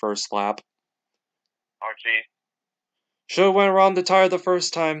on the first lap. Oh, gee. Should've went around the tire the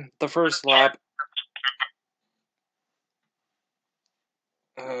first time, the first lap.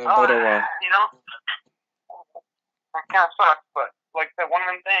 Oh, But oh well. you know, that kind of sucks, but like I said, one of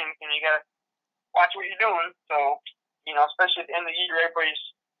them things, and you gotta watch what you're doing. So, you know, especially at the end of the year, everybody's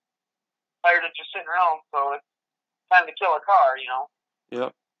tired of just sitting around, so it's time to kill a car, you know.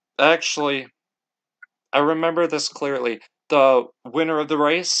 Yep. Actually, I remember this clearly. The winner of the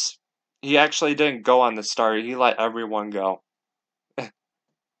race, he actually didn't go on the start. He let everyone go.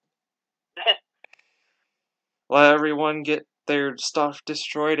 Let everyone get their stuff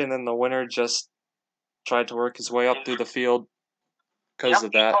destroyed, and then the winner just tried to work his way up through the field because Yep, of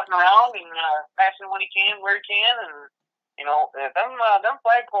he's that. putting around and passing when he can, where he can, and you know, them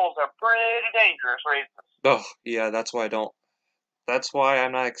flagpoles are pretty dangerous races. Oh, yeah, that's why I don't. That's why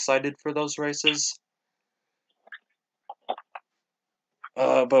I'm not excited for those races.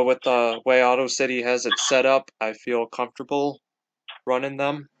 But with the way Auto City has it set up, I feel comfortable running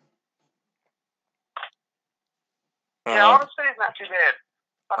them. Yeah, Uh, Auto City's not too bad.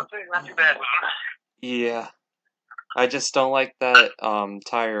 Auto City's not too bad. yeah. I just don't like that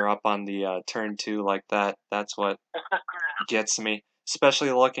tire up on the turn 2 like that. That's what gets me,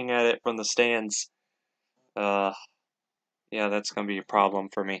 especially looking at it from the stands. Uh, yeah, that's gonna be a problem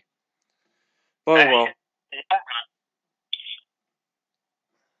for me. Oh well, Yeah.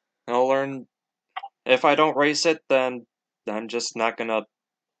 I'll learn. If I don't race it, then I'm just not gonna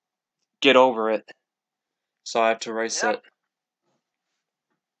get over it. So I have to race Yep. it.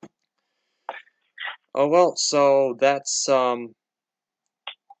 Oh well, so that's what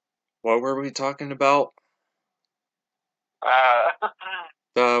were we talking about? Uh,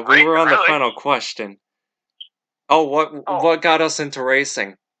 We were racing, on the really. final question. Oh, what Oh, what got us into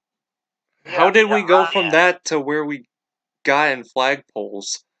racing? How yeah, did yeah, we go Ronnie. from that to where we got in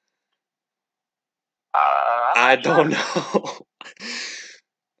flagpoles? I'm I not don't sure.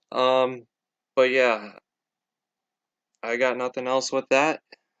 know. Um, but yeah, I got nothing else with that.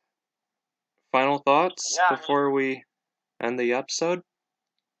 Final thoughts Yeah. before we end the episode?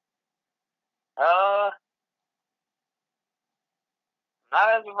 Not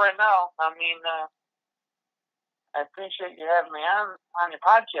as of right now. I mean, I appreciate you having me on your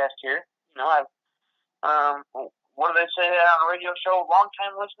podcast here. You know, I've what do they say on a radio show? Long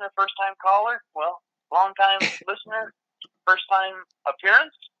time listener, first time caller. Well, long time listener, first time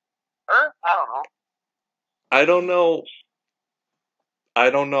appearance. Or I don't know. I don't know. I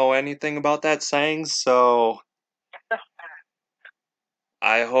don't know anything about that saying, so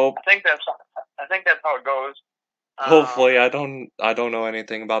I hope. I think that's how it goes. Hopefully, I don't know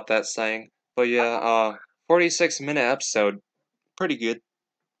anything about that saying. But yeah, 46-minute episode, pretty good,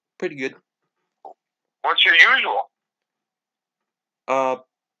 pretty good. What's your usual? Uh,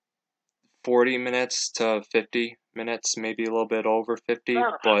 40 minutes to 50 minutes, maybe a little bit over 50, Hmm,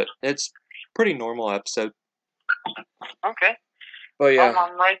 but it's pretty normal episode. okay. But yeah,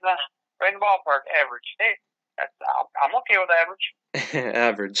 I'm right in the ballpark. Average. Hey, I'm okay with average.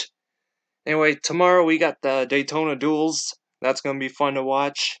 average. Anyway, tomorrow we got the Daytona Duels. That's gonna be fun to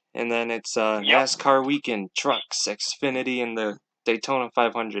watch. And then it's Yep. NASCAR weekend, trucks, Xfinity, and the Daytona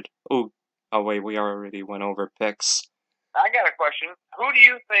 500. Oh wait, we already went over picks. I got a question. Who do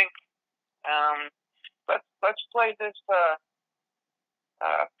you think? Um, let's play this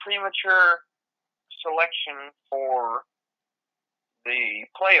premature selection for the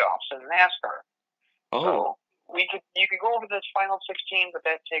playoffs in NASCAR. Oh, So you could go over this final 16, but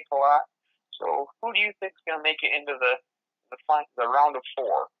that takes a lot. So who do you think is going to make it into the round of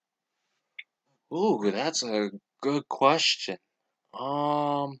four? that's a good question.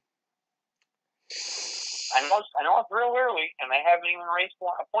 Um, I know it's real early, and they haven't even raced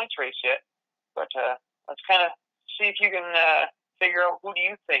a points race yet. But let's kind of see if you can figure out who do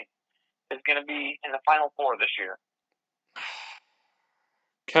you think is going to be in the final four this year.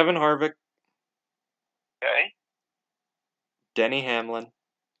 Kevin Harvick, Okay. Denny Hamlin.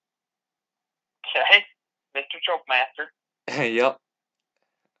 Okay. Mr. Choke Master. Yep.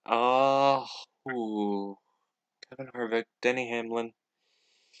 Uh, ooh, Kevin Harvick, Denny Hamlin.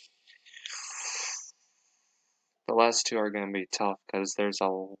 The last two are gonna be tough because there's a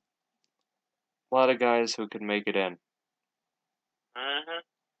lot of guys who could make it in. Mm-hmm.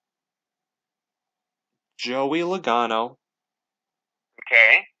 Joey Logano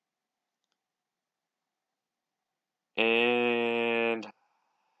Okay. and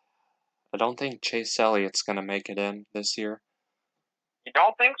I don't think Chase Elliott's gonna make it in this year. You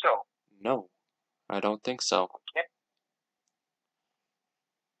don't think so? No, I don't think so. Yep.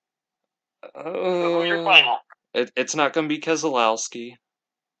 So who's your Uh, final? it's not gonna be Keselowski.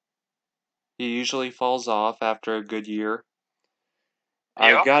 He usually falls off after a good year.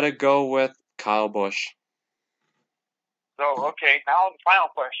 I Yep. gotta go with Kyle Busch. So okay, now the final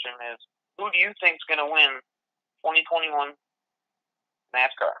question is, who do you think is going to win 2021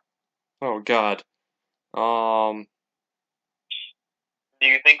 NASCAR? Oh God. Um, Do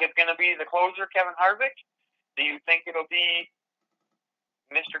you think it's going to be the closer, Kevin Harvick? Do you think it'll be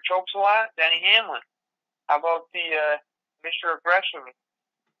Mr. Chokes a lot, Danny Hamlin? How about the Mr. Aggression,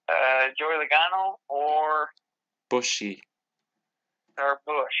 Joey Logano Bushy. or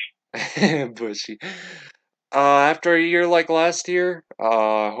Bush? Bushy. After a year like last year,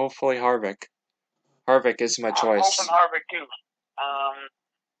 hopefully Harvick. Harvick is my I'm hoping choice. Harvick too.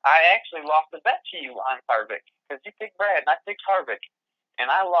 I actually lost a bet to you on Harvick because you picked Brad and I picked Harvick,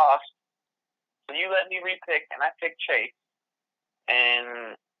 and I lost. So you let me repick, and I picked Chase.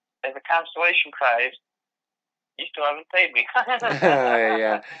 And as a consolation prize, you still haven't paid me.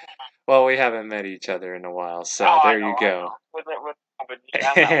 Yeah. Well, we haven't met each other in a while, so Oh, there you I know. go. I'm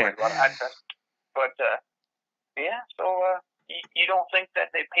not worried about it. I trust. But yeah, so you don't think that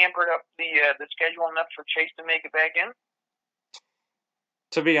they pampered up the schedule enough for Chase to make it back in?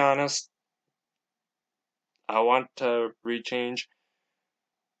 To be honest, I want to rechange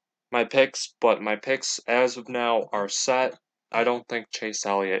my picks, but my picks as of now are set. I don't think Chase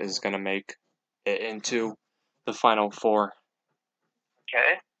Elliott is gonna make into the Final Four.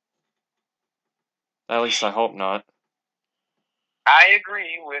 Okay. At least I hope not. I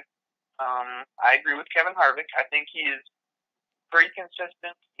agree with Kevin Harvick. I think he is pretty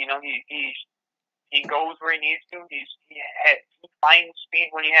consistent. He goes where he needs to. He finds speed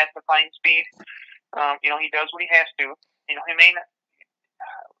when he has to find speed. He does what he has to. He may not.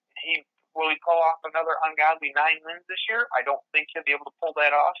 He will he pull off another ungodly 9 wins this year? I don't think he'll be able to pull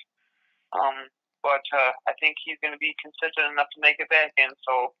that off. But I think he's going to be consistent enough to make it back in.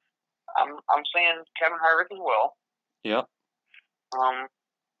 So I'm saying Kevin Harvick as well. Yep.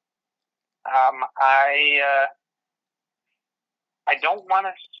 I don't want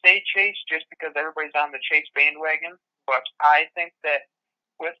to say Chase just because everybody's on the Chase bandwagon, but I think that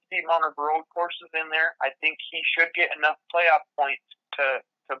with the amount of road courses in there, I think he should get enough playoff points to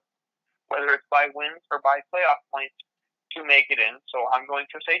whether it's by wins or by playoff points to make it in. So I'm going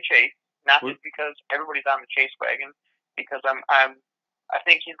to say Chase, not just because everybody's on the Chase wagon, because I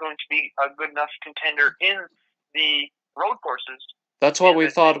think he's going to be a good enough contender in the road courses. That's what we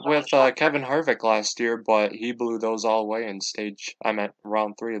thought with Kevin Harvick last year, but he blew those all away in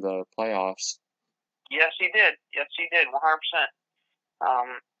round 3 of the playoffs. Yes, he did. 100%.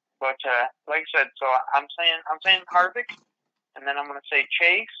 But like I said, so I'm saying Harvick, and then I'm going to say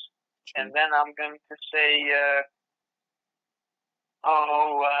Chase, and then I'm going to say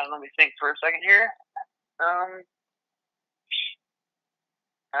let me think for a second here.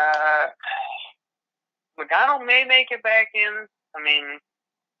 Logano may make it back in. I mean,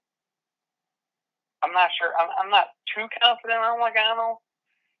 I'm not sure. I'm not too confident on Logano.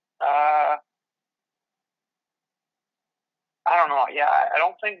 I don't know. Yeah, I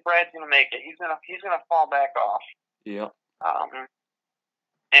don't think Brad's gonna make it. He's gonna fall back off. Yeah.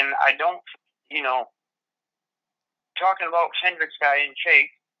 And I don't, talking about Hendrick's guy and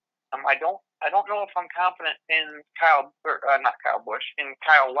Chase. I don't know if I'm confident in in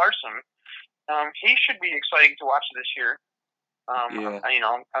Kyle Larson. He should be exciting to watch this year. I'm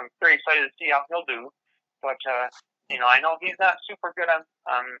very excited to see how he'll do. But I know he's not super good on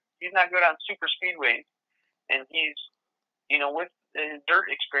he's not good on super speedways, and he's with his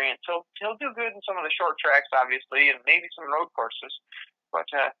dirt experience, he'll do good in some of the short tracks, obviously, and maybe some road courses. But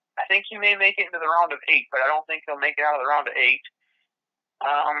I think he may make it into the round of 8, but I don't think he'll make it out of the round of 8.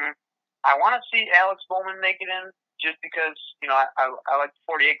 I want to see Alex Bowman make it in, just because I like the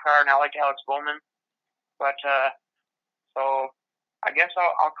 48 car and I like Alex Bowman. But so I guess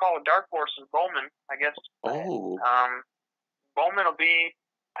I'll call a dark horse as Bowman. I guess. Oh. Bowman will be.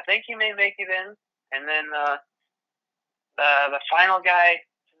 I think he may make it in, and then the final guy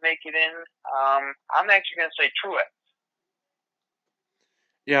to make it in. I'm actually going to say Truex.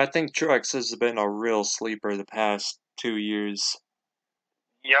 Yeah, I think Truex has been a real sleeper the past 2 years.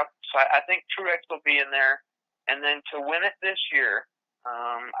 Yep. So I think Truex will be in there, and then to win it this year,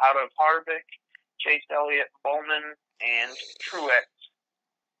 out of Harvick, Chase Elliott, Bowman, and Truex.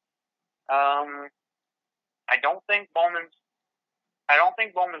 I don't think Bowman's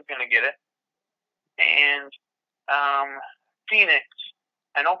going to get it. And Phoenix.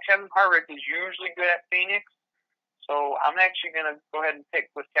 I know Kevin Harvick is usually good at Phoenix, so I'm actually going to go ahead and pick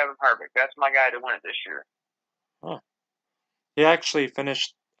with Kevin Harvick. That's my guy to win it this year. Huh. He actually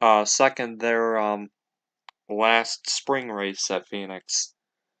finished second their last spring race at Phoenix.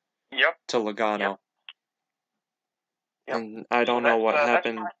 Yep. To Logano. Yep. And I don't know what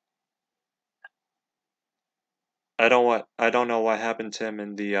happened. I don't know what happened to him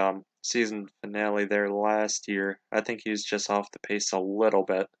in the season finale there last year. I think he was just off the pace a little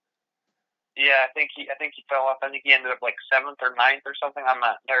bit. Yeah, I think he fell off. I think he ended up like 7th or 9th or something. I'm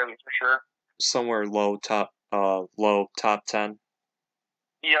not entirely for sure. Somewhere low top 10.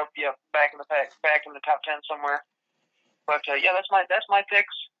 Yep. Back in the top 10 somewhere. But yeah, that's my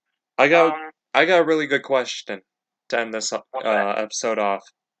picks. I got a really good question to end this episode off.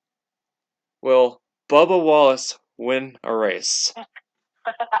 Will Bubba Wallace win a race?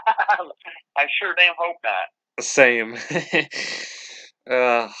 I sure damn hope not. Same.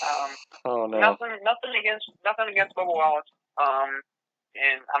 Oh no. Nothing against Bubba Wallace.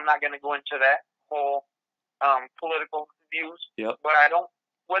 And I'm not going to go into that whole political views. Yep. But I don't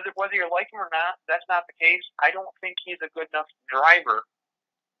whether you like him or not. That's not the case. I don't think he's a good enough driver.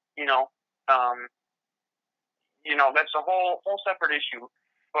 That's a whole separate issue.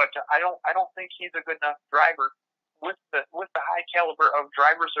 But I don't think he's a good enough driver with the high caliber of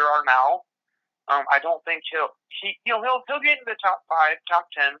drivers there are now. I don't think he'll get into the top 5, top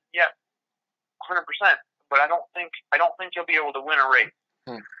 10. Yeah, 100%. But I don't think he'll be able to win a race.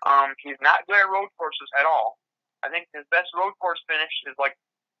 He's not good at road courses at all. I think his best road course finish is like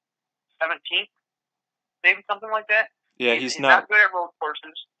 17th, maybe something like that. Yeah, He's, he's he's not not. good at road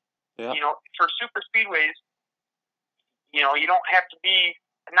courses. Yeah. For super speedways, you don't have to be.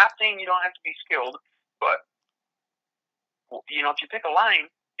 I'm not saying you don't have to be skilled, but if you pick a line,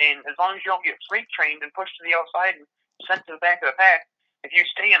 and as long as you don't get freight trained and pushed to the outside and sent to the back of the pack, if you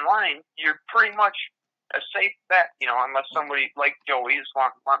stay in line, you're pretty much a safe bet. Unless somebody like Joey just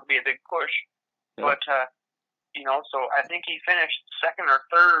want to be a big push. Yeah. But so I think he finished second or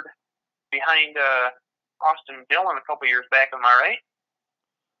third behind Austin Dillon a couple years back. Am I right?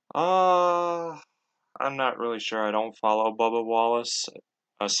 I'm not really sure. I don't follow Bubba Wallace,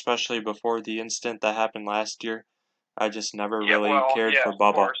 especially before the incident that happened last year. I just never Yeah. really Well, cared yes, for of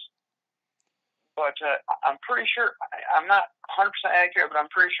Bubba. course. But I'm pretty sure I'm not 100% accurate, but I'm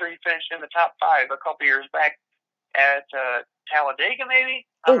pretty sure he finished in the top 5 a couple years back at Talladega, maybe.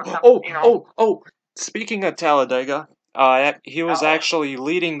 Oh! Speaking of Talladega, he was Uh-oh. actually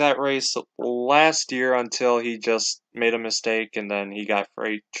leading that race last year until he just made a mistake and then he got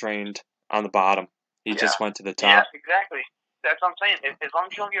freight trained on the bottom. He Yeah. just went to the Yes, top. exactly. That's what I'm saying. As long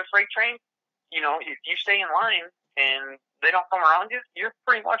as you don't get freight trained, if you stay in line and they don't come around you, you're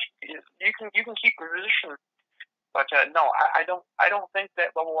pretty much you can keep your position. But no, I don't think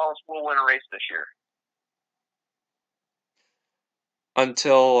that Bubba Wallace will win a race this year.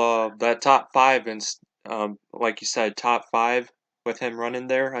 Until that top five, and like you said, top five with him running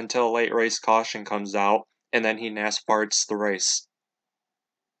there until late race caution comes out, and then he NASCARs the race.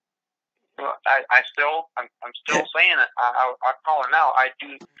 I'm still saying it. I'll call it now.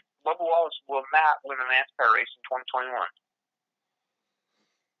 Bubba Wallace will not win a NASCAR race in 2021.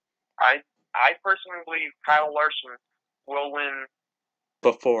 I personally believe Kyle Larson will win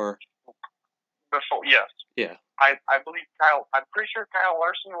Before. Yes. Yeah. I believe I'm pretty sure Kyle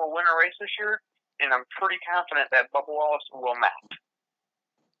Larson will win a race this year, and I'm pretty confident that Bubba Wallace will not.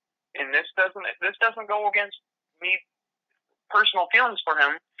 And this doesn't go against me personal feelings for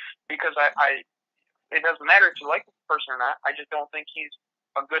him, because it doesn't matter if you like the person or not. I just don't think he's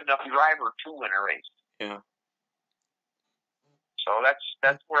a good enough driver to win a race. Yeah. So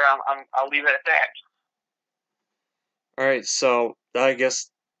that's where I'll leave it at that. All right, so I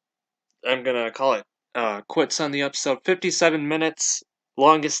guess I'm gonna call it quits on the episode. 57 minutes,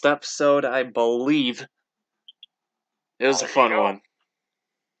 longest episode, I believe. It was a fun one.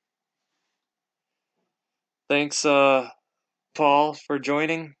 Thanks, Paul, for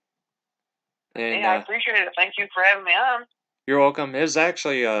joining. And I appreciate it. Thank you for having me on. You're welcome. It's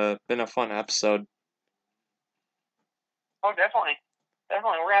actually been a fun episode. Oh, definitely.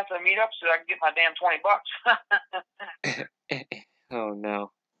 Definitely. We're going to have to meet up so I can get my damn $20. Oh,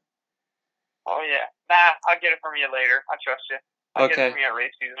 no. Oh, yeah. Nah, I'll get it from you later. I trust you. I'll get it from you at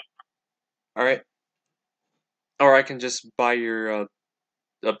race season. All right. Or I can just buy your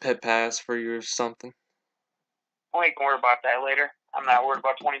a pit pass for you or something. We can worry about that later. I'm not worried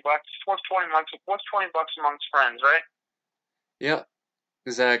about $20. What's $20 amongst friends, right? Yep.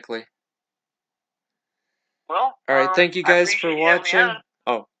 Exactly. Well, all right. Thank you guys for watching.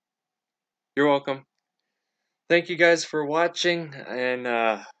 Oh, you're welcome. Thank you guys for watching,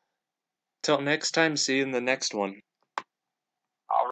 and till next time, see you in the next one.